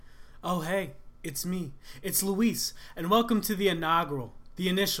Oh, hey, it's me. It's Luis, and welcome to the inaugural, the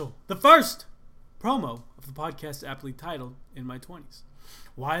initial, the first promo of the podcast aptly titled In My 20s.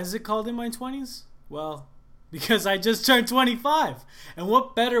 Why is it called In My 20s? Well, because I just turned 25. And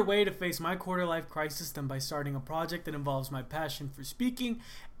what better way to face my quarter-life crisis than by starting a project that involves my passion for speaking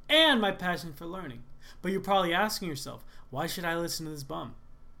and my passion for learning. But you're probably asking yourself, why should I listen to this bum?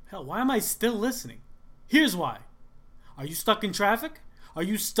 Hell, why am I still listening? Here's why. Are you stuck in traffic? Are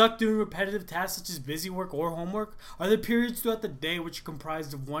you stuck doing repetitive tasks such as busy work or homework? Are there periods throughout the day which are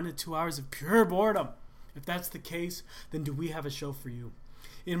comprised of 1 to 2 hours of pure boredom? If that's the case, then do we have a show for you?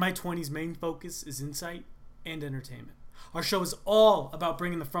 In My 20s, main focus is insight and entertainment. Our show is all about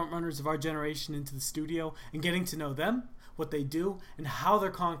bringing the front runners of our generation into the studio and getting to know them, what they do, and how they're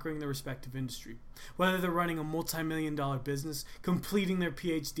conquering their respective industry. Whether they're running a multi-million-dollar business, completing their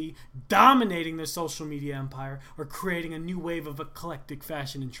PhD, dominating their social media empire, or creating a new wave of eclectic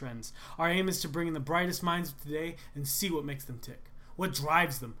fashion and trends. Our aim is to bring in the brightest minds of today and see what makes them tick, what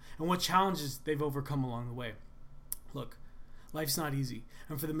drives them, and what challenges they've overcome along the way. Look, life's not easy,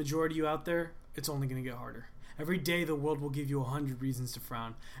 and for the majority of you out there, it's only going to get harder. Every day the world will give you 100 reasons to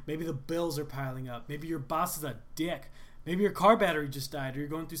frown. Maybe the bills are piling up. Maybe your boss is a dick. Maybe your car battery just died or you're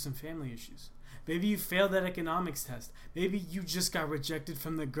going through some family issues. Maybe you failed that economics test. Maybe you just got rejected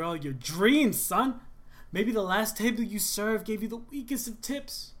from the girl of your dreams, son. Maybe the last table you served gave you the weakest of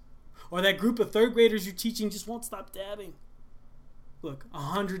tips. Or that group of third graders you're teaching just won't stop dabbing. Look,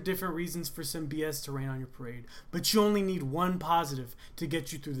 100 different reasons for some BS to rain on your parade. But you only need one positive to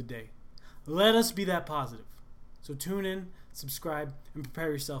get you through the day. Let us be that positive. So tune in, subscribe, and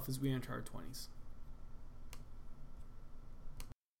prepare yourself as we enter our 20s.